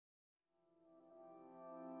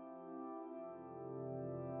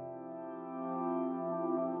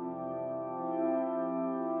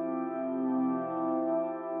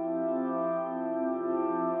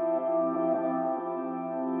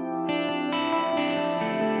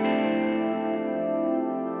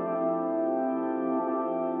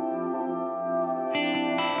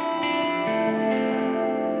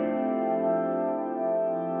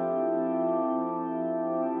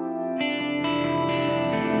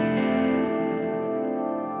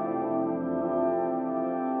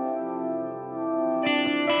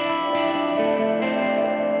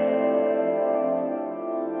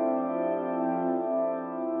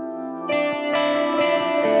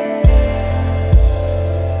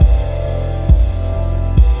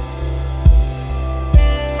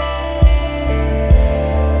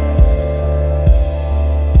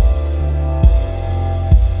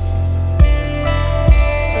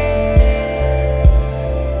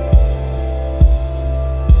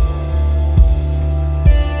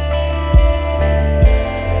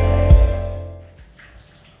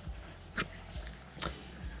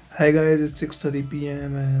Hi guys, it's 6:30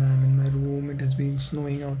 p.m. and I'm in my room. It has been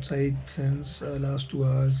snowing outside since last 2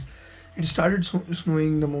 hours. It started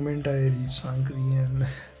snowing the moment I reached Sankri, and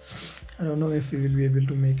I don't know if we will be able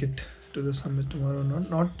to make it to the summit tomorrow.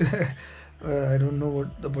 Not I don't know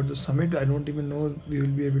what about the summit. I don't even know we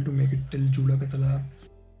will be able to make it till Uttarakhand.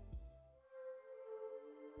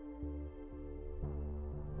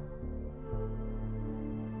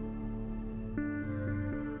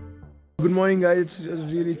 Good morning guys, it's a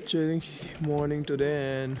really chilling morning today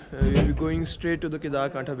and we'll be going straight to the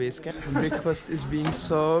Kedarkantha base camp. Breakfast is being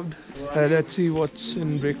served. Let's see what's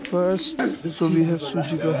in breakfast. So we have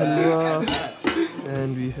suji ka halwa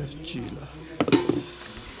and we have chila.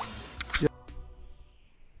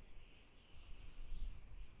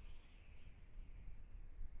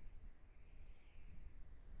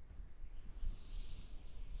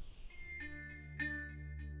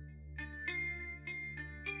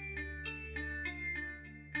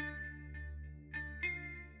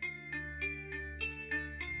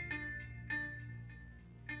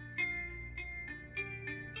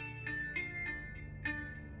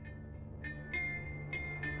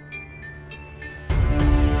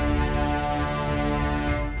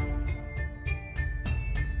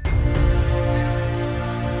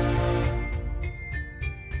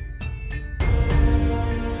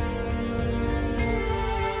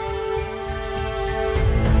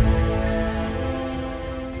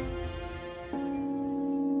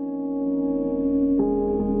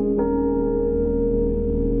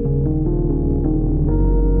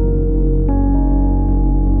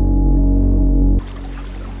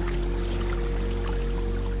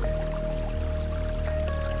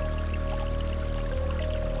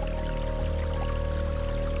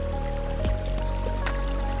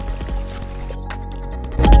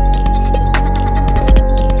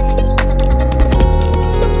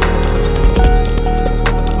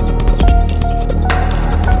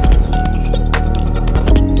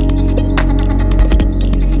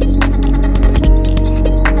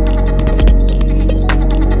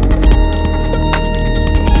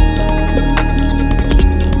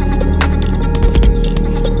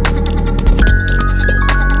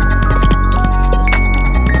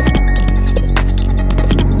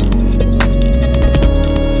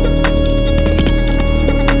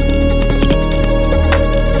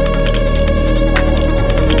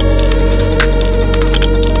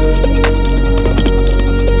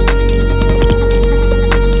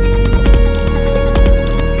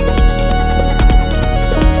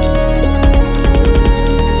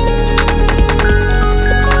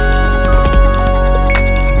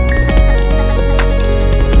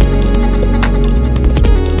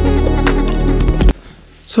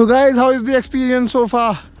 So guys, how is the experience so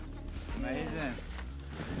far? Amazing.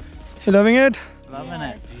 You loving it? Loving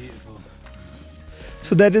it. Beautiful.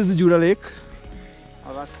 So that is the Jura Lake.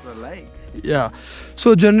 Oh, that's the lake. Yeah.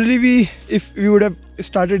 So generally if we would have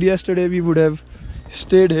started yesterday, we would have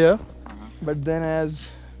stayed here. But then as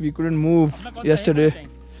we couldn't move yesterday.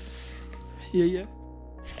 Yeah.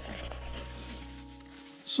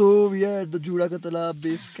 So we are at the Kedarkantha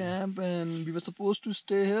base camp and we were supposed to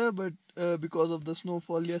stay here, but because of the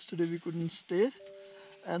snowfall yesterday we couldn't stay.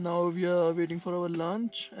 And now we are waiting for our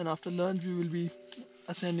lunch, and after lunch we will be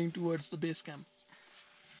ascending towards the base camp.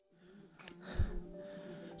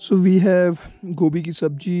 So we have gobi ki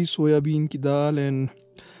sabji, soya bean ki dal and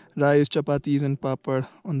rice, chapatis and papad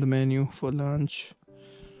on the menu for lunch.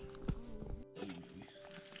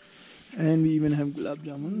 And we even have gulab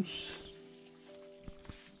jamuns.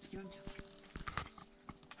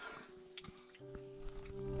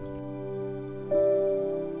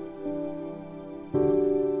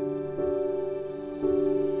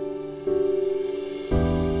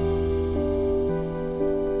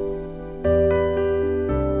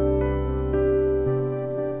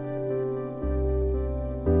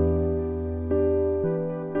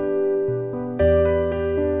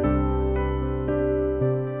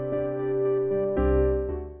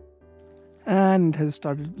 And it has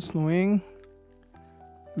started snowing.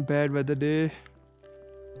 Bad weather day.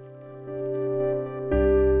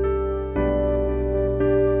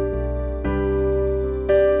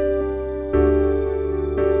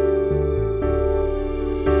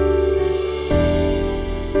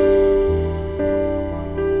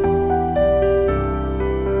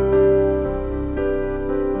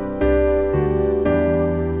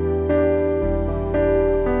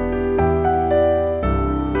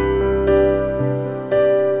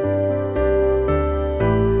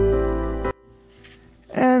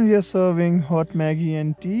 And we are serving hot Maggie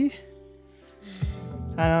and tea.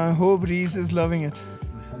 And I hope Reese is loving it.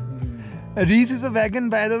 Reese is a vegan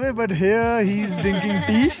by the way, but here he's drinking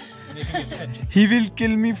tea. he will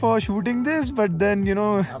kill me for shooting this, but then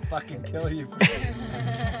I'll fucking kill you.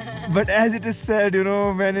 but as it is said,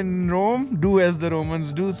 when in Rome, do as the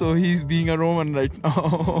Romans do. So he's being a Roman right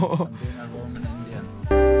now. I'm being a Roman Indian.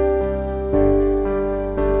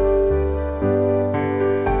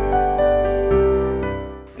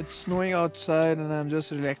 It's snowing outside and I'm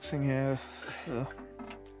just relaxing here.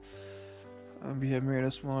 We have made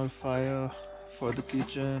a small fire for the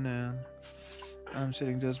kitchen and I'm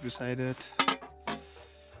sitting just beside it.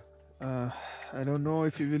 I don't know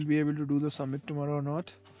if we will be able to do the summit tomorrow or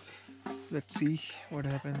not. Let's see what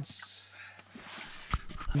happens.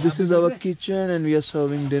 This is our kitchen and we are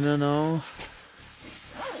serving dinner now.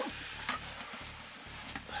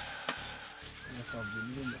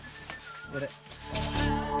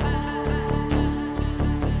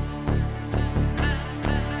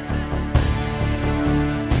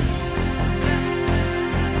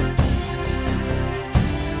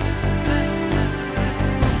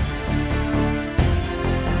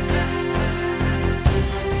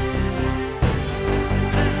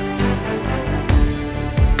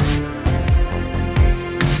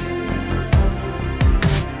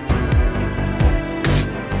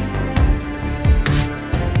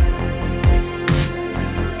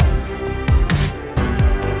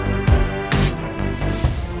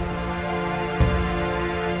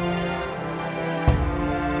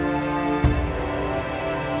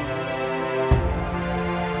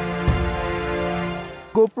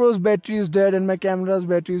 GoPro's battery is dead and my camera's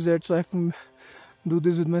battery is dead, so I have to do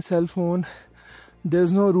this with my cell phone.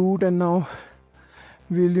 There's no route and now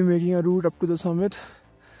we'll be making a route up to the summit.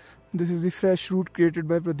 This is the fresh route created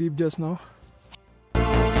by Pradeep just now.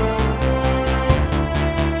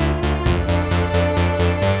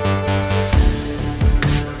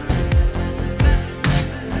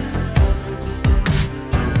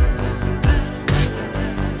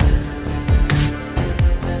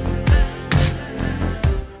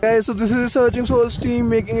 Guys, so this is the Searching Souls team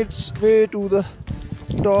making its way to the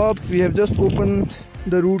top. We have just opened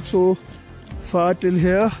the route so far till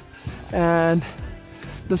here and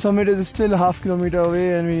the summit is still half kilometer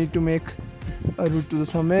away and we need to make a route to the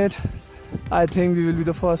summit. I think we will be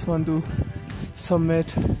the first one to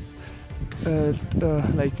summit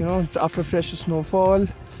after fresh snowfall.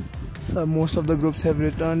 Most of the groups have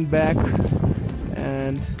returned back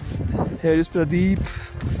and here is Pradeep.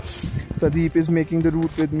 Pradeep is making the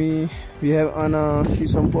route with me. We have Anna,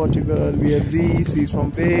 she's from Portugal. We have Reese, he's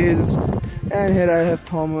from Wales. And here I have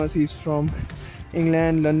Thomas, he's from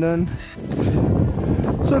England, London.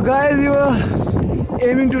 So guys, we were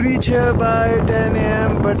aiming to reach here by 10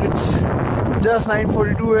 AM, but it's just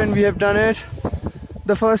 9:42 and we have done it.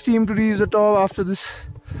 The first team to reach the top after this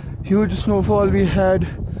huge snowfall we had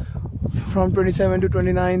from 27th to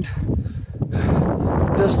 29th.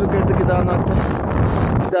 Just look at the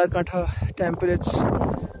Kedarkantha temple, it's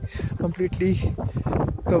completely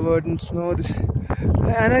covered in snow.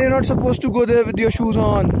 Anna, you're not supposed to go there with your shoes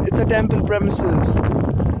on. It's a temple premises.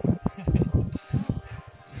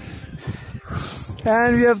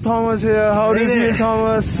 And we have Thomas here. How do you feel,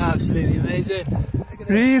 Thomas? Absolutely amazing.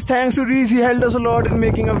 Reese, thanks to Reese, he helped us a lot in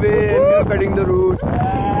making a way and cutting the route.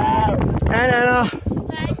 And Anna,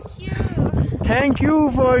 thank you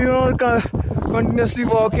for continuously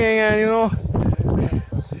walking and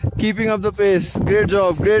keeping up the pace. Great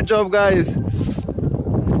job guys.